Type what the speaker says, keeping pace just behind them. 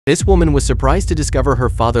This woman was surprised to discover her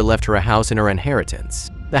father left her a house in her inheritance.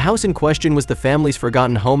 The house in question was the family's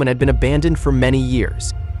forgotten home and had been abandoned for many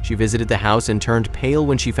years. She visited the house and turned pale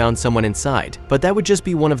when she found someone inside, but that would just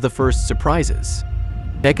be one of the first surprises.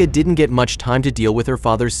 Becca didn't get much time to deal with her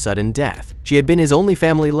father's sudden death. She had been his only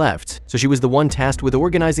family left, so she was the one tasked with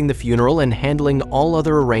organizing the funeral and handling all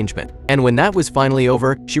other arrangements. And when that was finally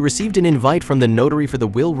over, she received an invite from the notary for the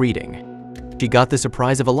will reading. She got the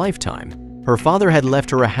surprise of a lifetime. Her father had left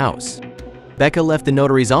her a house. Becca left the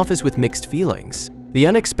notary's office with mixed feelings. The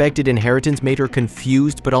unexpected inheritance made her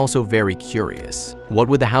confused but also very curious. What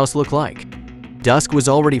would the house look like? Dusk was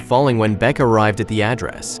already falling when Becca arrived at the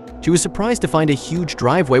address. She was surprised to find a huge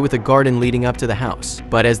driveway with a garden leading up to the house.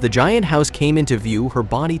 But as the giant house came into view, her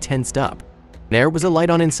body tensed up. There was a light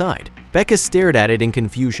on inside. Becca stared at it in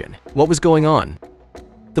confusion. What was going on?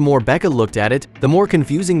 The more Becca looked at it, the more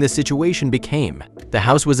confusing the situation became. The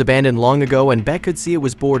house was abandoned long ago and Becca could see it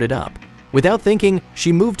was boarded up. Without thinking,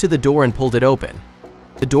 she moved to the door and pulled it open.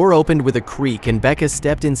 The door opened with a creak and Becca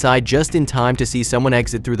stepped inside just in time to see someone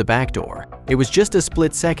exit through the back door. It was just a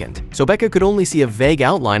split second, so Becca could only see a vague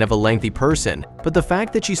outline of a lengthy person, but the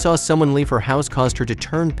fact that she saw someone leave her house caused her to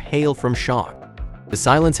turn pale from shock. The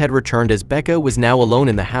silence had returned as Becca was now alone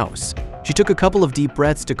in the house. She took a couple of deep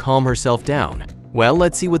breaths to calm herself down. Well,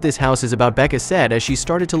 let's see what this house is about, Becca said as she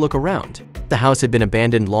started to look around. The house had been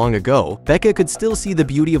abandoned long ago. Becca could still see the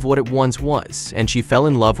beauty of what it once was, and she fell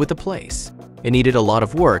in love with the place. It needed a lot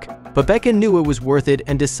of work, but Becca knew it was worth it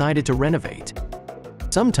and decided to renovate.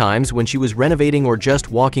 Sometimes, when she was renovating or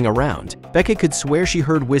just walking around, Becca could swear she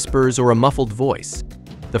heard whispers or a muffled voice.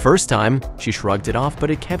 The first time, she shrugged it off,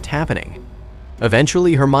 but it kept happening.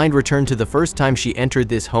 Eventually, her mind returned to the first time she entered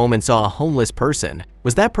this home and saw a homeless person.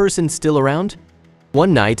 Was that person still around?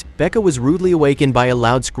 One night, Becca was rudely awakened by a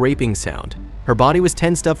loud scraping sound. Her body was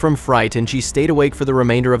tensed up from fright and she stayed awake for the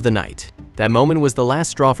remainder of the night. That moment was the last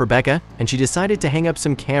straw for Becca, and she decided to hang up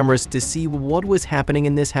some cameras to see what was happening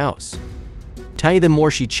in this house. The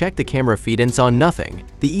more she checked the camera feed and saw nothing,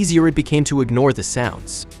 the easier it became to ignore the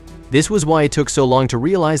sounds. This was why it took so long to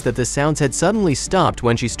realize that the sounds had suddenly stopped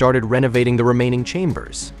when she started renovating the remaining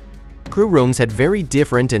chambers. Crew rooms had very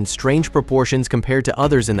different and strange proportions compared to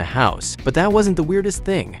others in the house, but that wasn't the weirdest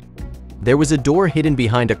thing. There was a door hidden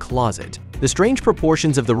behind a closet. The strange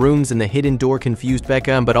proportions of the rooms and the hidden door confused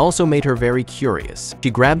Becca but also made her very curious.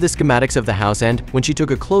 She grabbed the schematics of the house and, when she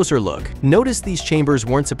took a closer look, noticed these chambers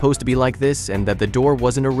weren't supposed to be like this and that the door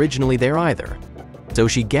wasn't originally there either. So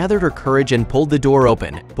she gathered her courage and pulled the door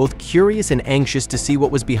open, both curious and anxious to see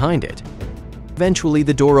what was behind it. Eventually,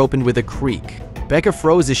 the door opened with a creak. Becca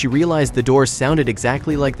froze as she realized the door sounded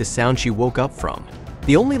exactly like the sound she woke up from.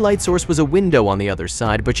 The only light source was a window on the other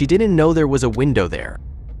side, but she didn't know there was a window there.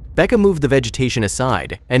 Becca moved the vegetation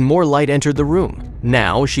aside, and more light entered the room.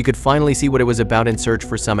 Now, she could finally see what it was about and search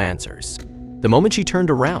for some answers. The moment she turned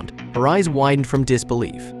around, her eyes widened from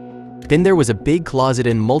disbelief. Then there was a big closet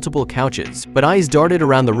and multiple couches, but eyes darted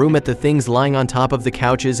around the room at the things lying on top of the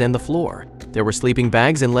couches and the floor. There were sleeping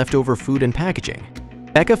bags and leftover food and packaging.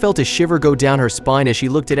 Becca felt a shiver go down her spine as she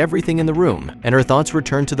looked at everything in the room, and her thoughts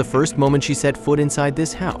returned to the first moment she set foot inside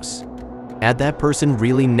this house. Had that person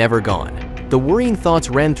really never gone? The worrying thoughts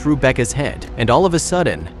ran through Becca's head, and all of a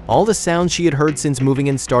sudden, all the sounds she had heard since moving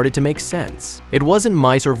in started to make sense. It wasn't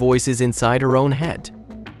mice or voices inside her own head.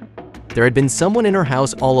 There had been someone in her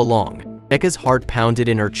house all along. Becca's heart pounded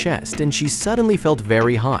in her chest, and she suddenly felt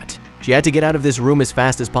very hot. She had to get out of this room as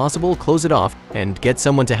fast as possible, close it off, and get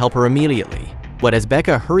someone to help her immediately. But as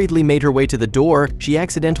Becca hurriedly made her way to the door, she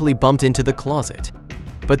accidentally bumped into the closet.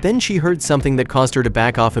 But then she heard something that caused her to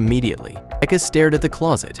back off immediately. Becca stared at the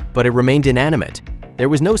closet, but it remained inanimate. There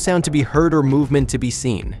was no sound to be heard or movement to be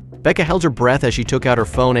seen. Becca held her breath as she took out her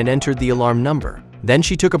phone and entered the alarm number. Then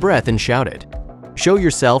she took a breath and shouted, "Show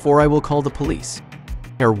yourself or I will call the police."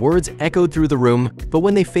 Her words echoed through the room, but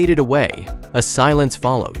when they faded away, a silence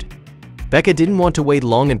followed. Becca didn't want to wait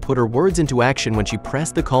long and put her words into action when she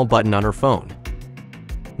pressed the call button on her phone.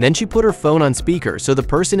 Then she put her phone on speaker so the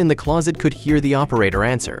person in the closet could hear the operator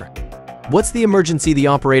answer. "What's the emergency?" The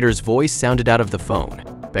operator's voice sounded out of the phone.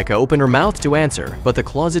 Becca opened her mouth to answer, but the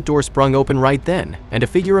closet door sprung open right then, and a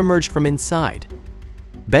figure emerged from inside.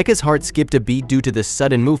 Becca's heart skipped a beat due to this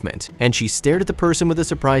sudden movement, and she stared at the person with a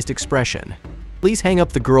surprised expression. "Please hang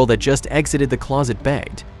up," the girl that just exited the closet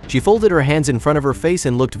begged. She folded her hands in front of her face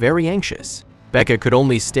and looked very anxious. Becca could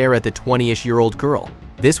only stare at the 20-ish-year-old girl.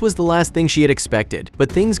 This was the last thing she had expected,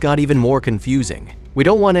 but things got even more confusing. "We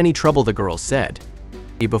don't want any trouble," the girl said.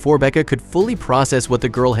 Before Becca could fully process what the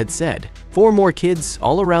girl had said, 4 more kids,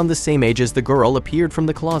 all around the same age as the girl, appeared from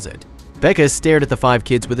the closet. Becca stared at the 5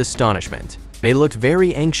 kids with astonishment. They looked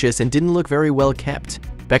very anxious and didn't look very well kept.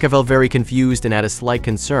 Becca felt very confused and had a slight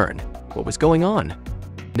concern. What was going on?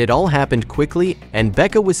 It all happened quickly, and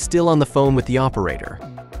Becca was still on the phone with the operator.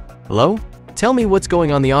 "Hello? Tell me what's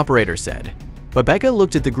going on," the operator said. But Becca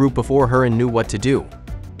looked at the group before her and knew what to do.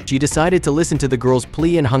 She decided to listen to the girl's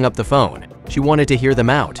plea and hung up the phone. She wanted to hear them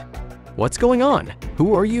out. "What's going on?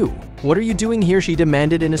 Who are you? What are you doing here?" she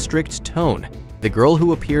demanded in a strict tone. The girl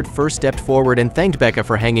who appeared first stepped forward and thanked Becca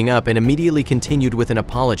for hanging up and immediately continued with an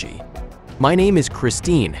apology. "My name is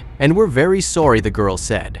Christine, and we're very sorry," the girl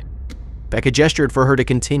said. Becca gestured for her to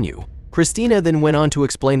continue. Christina then went on to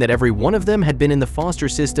explain that every one of them had been in the foster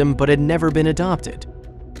system but had never been adopted.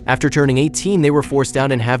 After turning 18, they were forced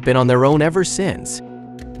out and have been on their own ever since.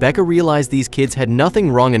 Becca realized these kids had nothing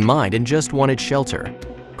wrong in mind and just wanted shelter.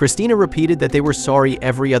 Christina repeated that they were sorry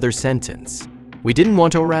every other sentence. "We didn't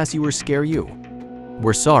want to harass you or scare you.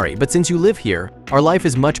 We're sorry, but since you live here, our life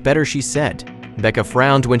is much better," she said. Becca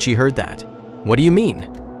frowned when she heard that. "What do you mean?"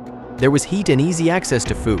 "There was heat and easy access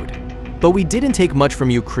to food. But we didn't take much from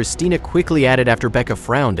you," Christina quickly added after Becca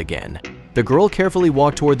frowned again. The girl carefully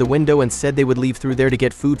walked toward the window and said they would leave through there to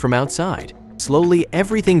get food from outside. Slowly,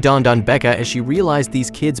 everything dawned on Becca as she realized these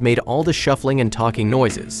kids made all the shuffling and talking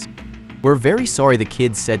noises. "We're very sorry," the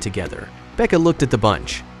kids said together. Becca looked at the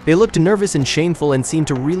bunch. They looked nervous and shameful and seemed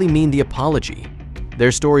to really mean the apology.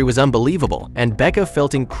 Their story was unbelievable, and Becca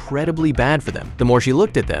felt incredibly bad for them. The more she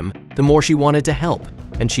looked at them, the more she wanted to help,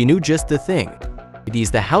 and she knew just the thing.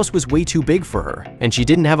 The house was way too big for her, and she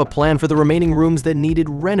didn't have a plan for the remaining rooms that needed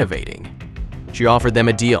renovating. She offered them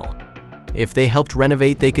a deal. If they helped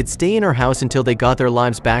renovate, they could stay in her house until they got their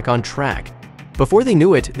lives back on track. Before they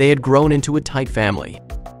knew it, they had grown into a tight family.